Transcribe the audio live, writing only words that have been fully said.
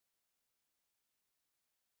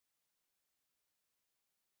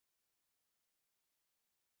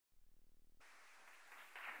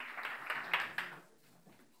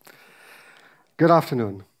Good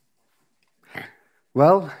afternoon.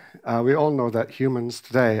 Well, we all know that humans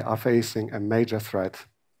today are facing a major threat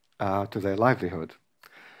to their livelihood.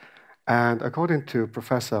 And according to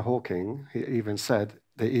Professor Hawking, he even said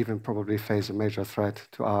they even probably face a major threat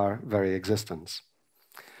to our very existence.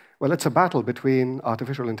 Well, it's a battle between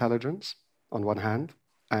artificial intelligence on one hand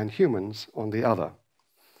and humans on the other.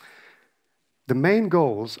 The main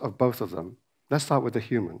goals of both of them, let's start with the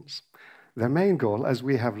humans. Their main goal, as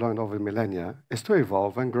we have learned over millennia, is to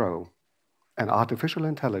evolve and grow. And artificial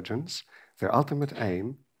intelligence, their ultimate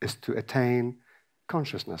aim is to attain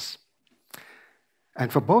consciousness.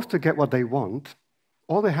 And for both to get what they want,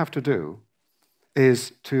 all they have to do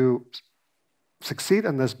is to succeed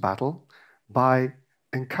in this battle by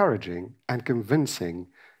encouraging and convincing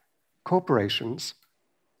corporations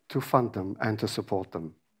to fund them and to support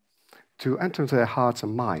them, to enter into their hearts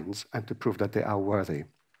and minds and to prove that they are worthy.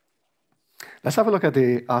 Let's have a look at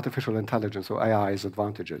the artificial intelligence or AI's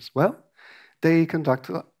advantages. Well, they conduct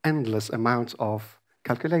endless amounts of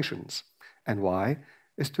calculations. And why?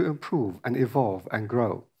 Is to improve and evolve and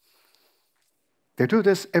grow. They do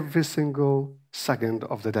this every single second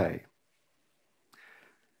of the day.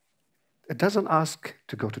 It doesn't ask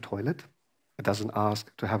to go to the toilet. It doesn't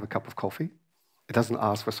ask to have a cup of coffee. It doesn't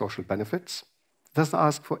ask for social benefits. It doesn't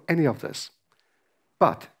ask for any of this.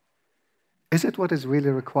 But is it what is really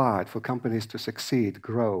required for companies to succeed,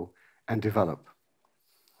 grow, and develop?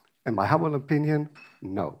 In my humble opinion,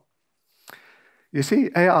 no. You see,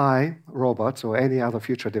 AI, robots, or any other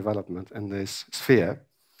future development in this sphere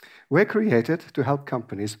were created to help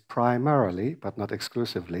companies primarily, but not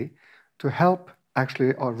exclusively, to help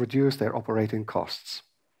actually reduce their operating costs,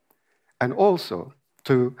 and also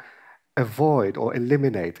to avoid or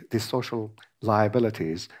eliminate these social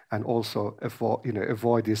liabilities and also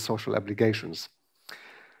avoid these social obligations.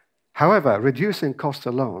 However, reducing costs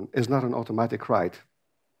alone is not an automatic right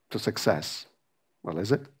to success. Well,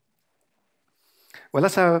 is it? Well,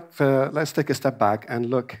 let's take a step back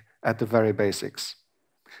and look at the very basics.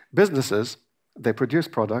 Businesses, they produce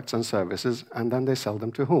products and services, and then they sell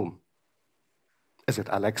them to whom? Is it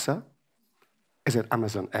Alexa? Is it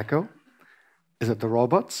Amazon Echo? Is it the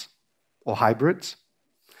robots or hybrids?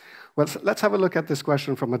 Well, let's have a look at this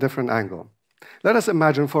question from a different angle. Let us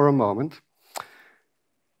imagine for a moment,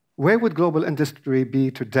 where would global industry be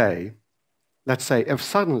today, let's say, if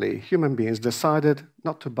suddenly human beings decided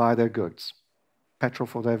not to buy their goods, petrol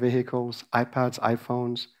for their vehicles, iPads,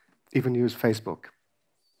 iPhones, even use Facebook?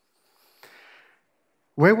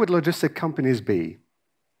 Where would logistic companies be?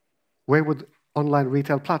 Where would online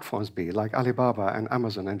retail platforms be, like Alibaba and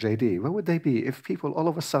Amazon and JD? Where would they be if people all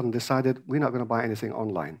of a sudden decided we're not going to buy anything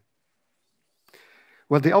online?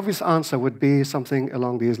 Well, the obvious answer would be something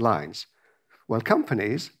along these lines. Well,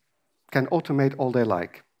 companies can automate all they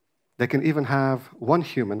like. They can even have one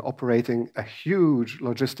human operating a huge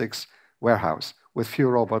logistics warehouse with few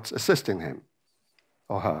robots assisting him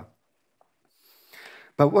or her.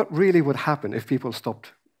 But what really would happen if people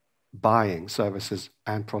stopped buying services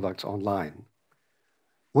and products online?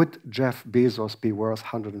 Would Jeff Bezos be worth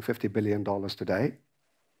 $150 billion today?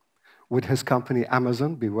 Would his company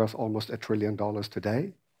Amazon be worth almost $1 trillion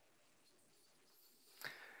today?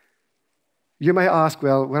 You may ask,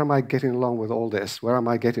 well, where am I getting along with all this? Where am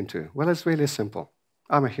I getting to? Well, it's really simple.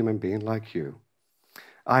 I'm a human being like you.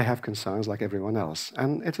 I have concerns like everyone else,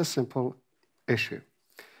 and it's a simple issue.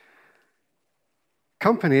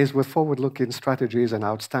 Companies with forward-looking strategies and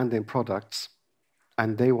outstanding products,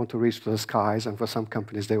 and they want to reach the skies, and for some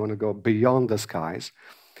companies, they want to go beyond the skies.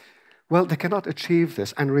 Well, they cannot achieve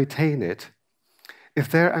this and retain it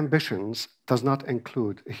if their ambitions does not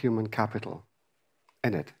include a human capital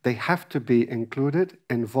in it. They have to be included,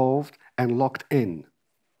 involved, and locked in.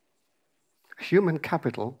 Human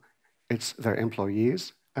capital, it's their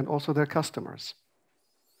employees and also their customers.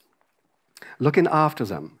 Looking after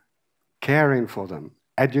them, caring for them,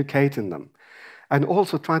 educating them, and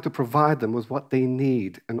also trying to provide them with what they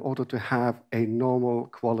need in order to have a normal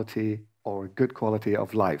quality or good quality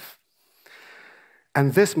of life.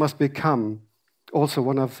 And this must become also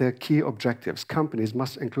one of their key objectives. Companies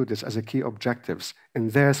must include this as a key objectives in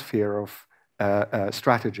their sphere of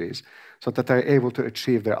strategies so that they're able to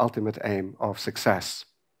achieve their ultimate aim of success.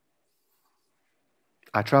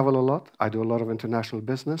 I travel a lot. I do a lot of international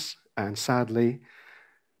business. And sadly,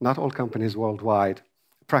 not all companies worldwide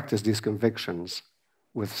practice these convictions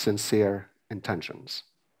with sincere intentions.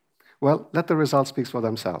 Well, let the results speak for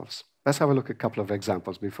themselves. Let's have a look at a couple of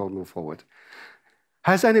examples before we move forward.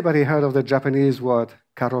 Has anybody heard of the Japanese word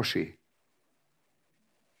karoshi?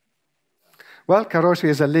 Well, karoshi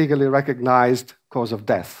is a legally recognized cause of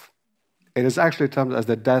death. It is actually termed as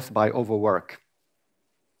the death by overwork.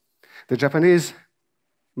 The Japanese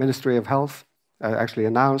Ministry of Health actually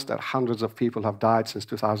announced that hundreds of people have died since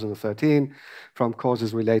 2013 from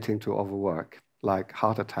causes relating to overwork, like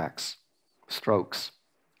heart attacks, strokes,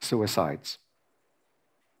 suicides.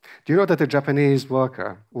 Do you know that the Japanese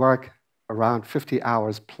worker work around 50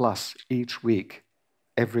 hours plus each week,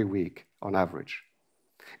 every week on average?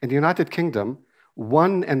 In the United Kingdom,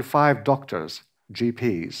 1 in 5 doctors,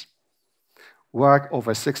 GPs, work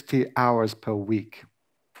over 60 hours per week.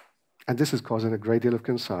 And this is causing a great deal of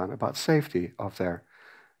concern about safety of their,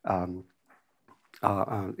 the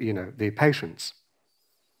patients.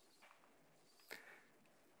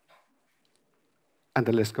 And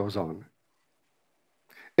the list goes on.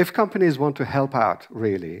 If companies want to help out,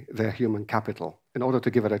 really, their human capital in order to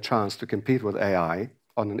give it a chance to compete with AI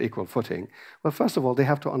on an equal footing, well, first of all, they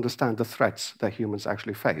have to understand the threats that humans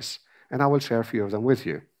actually face. And I will share a few of them with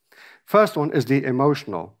you. First one is the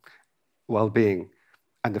emotional well-being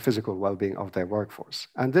and the physical well-being of their workforce.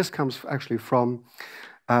 And this comes actually from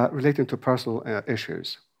relating to personal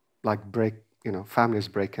issues, like families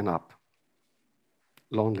breaking up,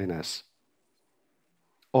 loneliness,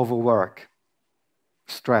 overwork,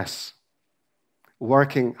 stress,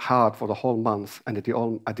 working hard for the whole month, and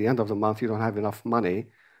at the end of the month, you don't have enough money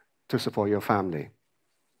to support your family.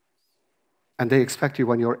 And they expect you,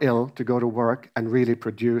 when you're ill, to go to work and really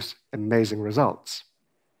produce amazing results.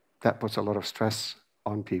 That puts a lot of stress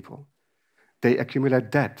on people. They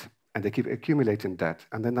accumulate debt, and they keep accumulating debt,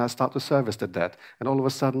 and then they start to service the debt, and all of a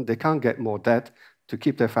sudden, they can't get more debt to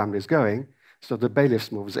keep their families going, so the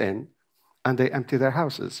bailiffs moves in, and they empty their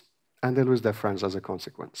houses, and they lose their friends as a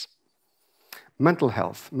consequence. Mental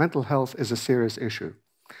health. Mental health is a serious issue.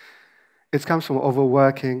 It comes from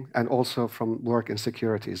overworking and also from work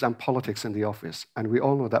insecurities and politics in the office. And we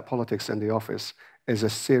all know that politics in the office is a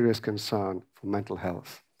serious concern for mental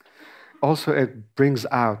health. Also, it brings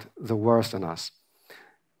out the worst in us.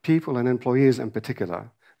 People and employees in particular,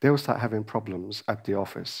 they will start having problems at the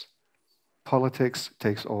office. Politics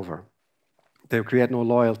takes over. They create no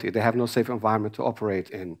loyalty. They have no safe environment to operate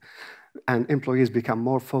in. And employees become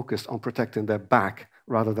more focused on protecting their back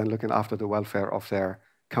rather than looking after the welfare of their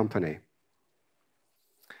company.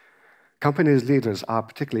 Companies' leaders are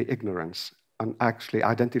particularly ignorant on actually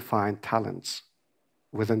identifying talents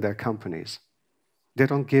within their companies. They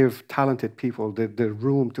don't give talented people the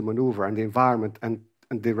room to maneuver and the environment and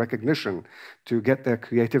the recognition to get their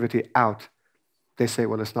creativity out. They say,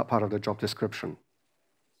 well, it's not part of the job description.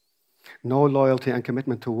 No loyalty and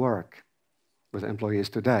commitment to work with employees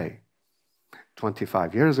today.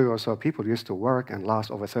 25 years ago or so, people used to work and last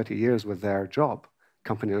over 30 years with their job.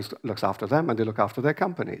 Companies looks after them and they look after their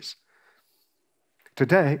companies.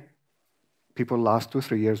 Today, people last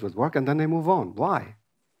 2-3 years with work and then they move on. Why?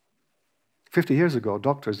 50 years ago,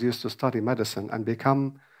 doctors used to study medicine and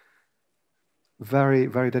become very,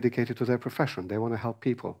 very dedicated to their profession. They want to help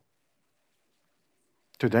people.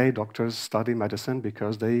 Today, doctors study medicine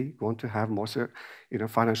because they want to have more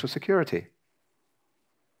financial security.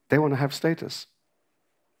 They want to have status.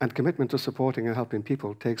 And commitment to supporting and helping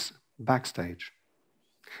people takes backstage.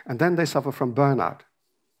 And then they suffer from burnout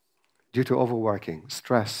due to overworking,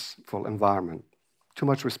 stressful environment, too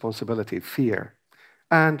much responsibility, fear,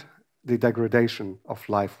 and the degradation of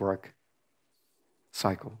life-work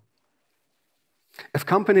cycle. If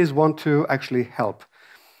companies want to actually help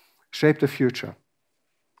shape the future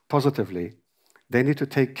positively, they need to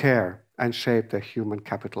take care and shape their human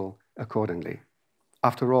capital accordingly.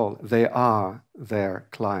 After all, they are their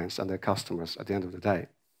clients and their customers at the end of the day.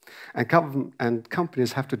 And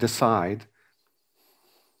companies have to decide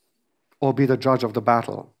or be the judge of the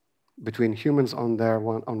battle between humans on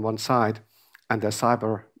one side and their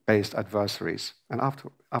cyber-based adversaries. And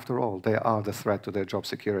after all, they are the threat to their job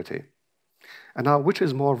security. And now, which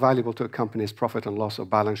is more valuable to a company's profit and loss or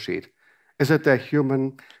balance sheet? Is it their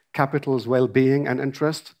human capital's well-being and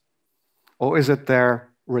interest? Or is it their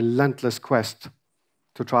relentless quest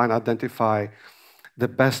to try and identify the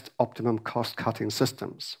best optimum cost-cutting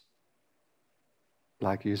systems,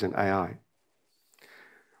 like using AI?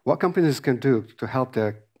 What companies can do to help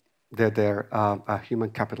their human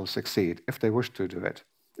capital succeed, if they wish to do it,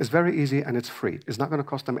 is very easy and it's free. It's not going to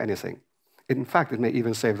cost them anything. In fact, it may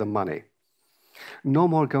even save them money. No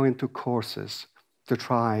more going to courses to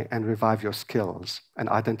try and revive your skills and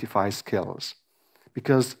identify skills,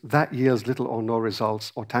 because that yields little or no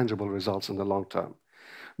results or tangible results in the long term.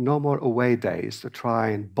 No more away days to try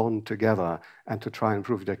and bond together and to try and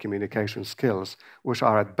improve their communication skills, which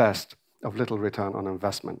are at best of little return on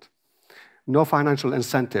investment. No financial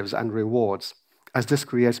incentives and rewards, as this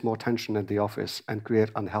creates more tension in the office and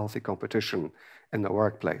creates unhealthy competition in the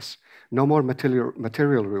workplace. No more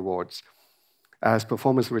material rewards. As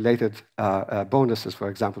performance-related bonuses, for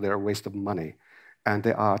example, they're a waste of money, and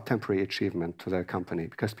they are temporary achievement to their company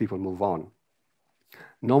because people move on.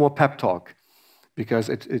 No more pep talk because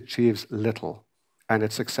it achieves little, and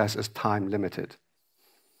its success is time-limited.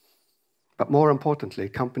 But more importantly,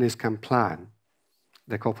 companies can plan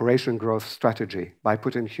their corporation growth strategy by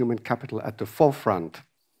putting human capital at the forefront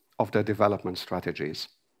of their development strategies,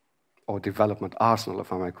 or development arsenal,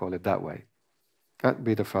 if I might call it that way. That would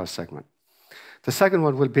be the first segment. The second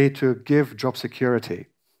one will be to give job security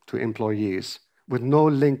to employees with no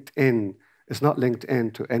LinkedIn, it's not linked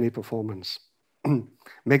in to any performance.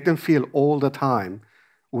 Make them feel all the time,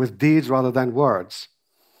 with deeds rather than words,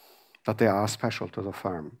 that they are special to the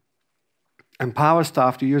firm. Empower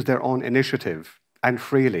staff to use their own initiative and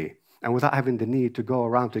freely, and without having the need to go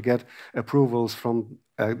around to get approvals from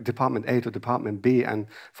Department A to Department B and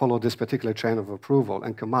follow this particular chain of approval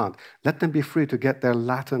and command. Let them be free to get their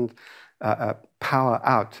latent power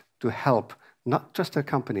out to help, not just their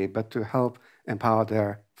company, but to help empower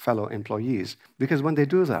their fellow employees. Because when they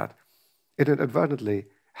do that, it inadvertently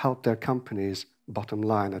helps their company's bottom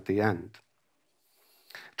line at the end.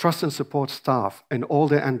 Trust and support staff in all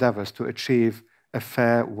their endeavors to achieve a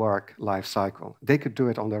fair work life cycle. They could do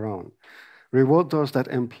it on their own. Reward those that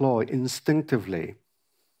employ instinctively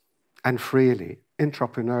and freely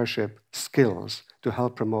entrepreneurship skills to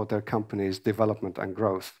help promote their company's development and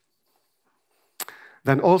growth.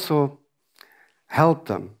 Then also help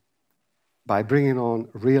them by bringing on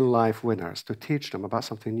real-life winners to teach them about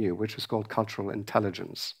something new, which is called cultural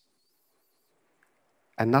intelligence.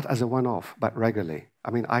 And not as a one-off, but regularly. I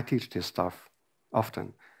mean, I teach this stuff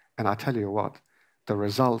often, and I tell you what, the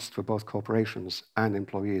results for both corporations and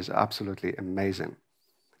employees are absolutely amazing.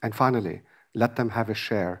 And finally, let them have a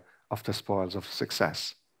share of the spoils of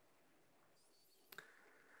success.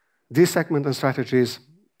 These segments and strategies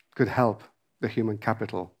could help the human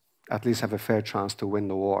capital at least have a fair chance to win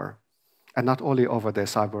the war, and not only over their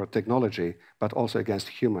cyber technology, but also against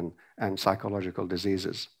human and psychological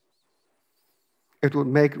diseases. It would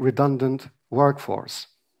make redundant workforce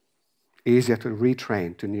easier to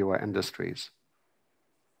retrain to newer industries.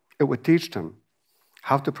 It would teach them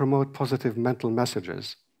how to promote positive mental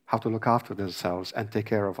messages, how to look after themselves and take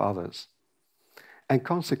care of others. And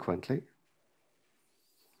consequently,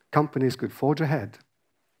 companies could forge ahead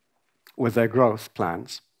with their growth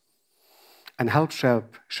plans and help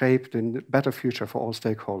shape the better future for all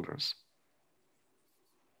stakeholders.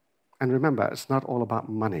 And remember, it's not all about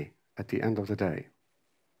money at the end of the day.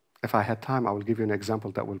 If I had time, I will give you an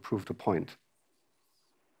example that will prove the point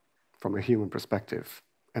from a human perspective,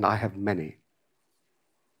 and I have many.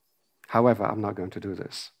 However, I'm not going to do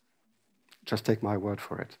this. Just take my word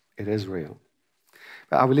for it. It is real.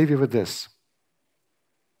 But I will leave you with this.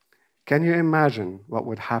 Can you imagine what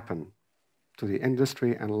would happen to the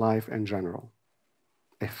industry and life in general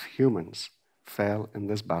if humans fail in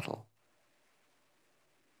this battle?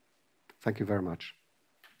 Thank you very much.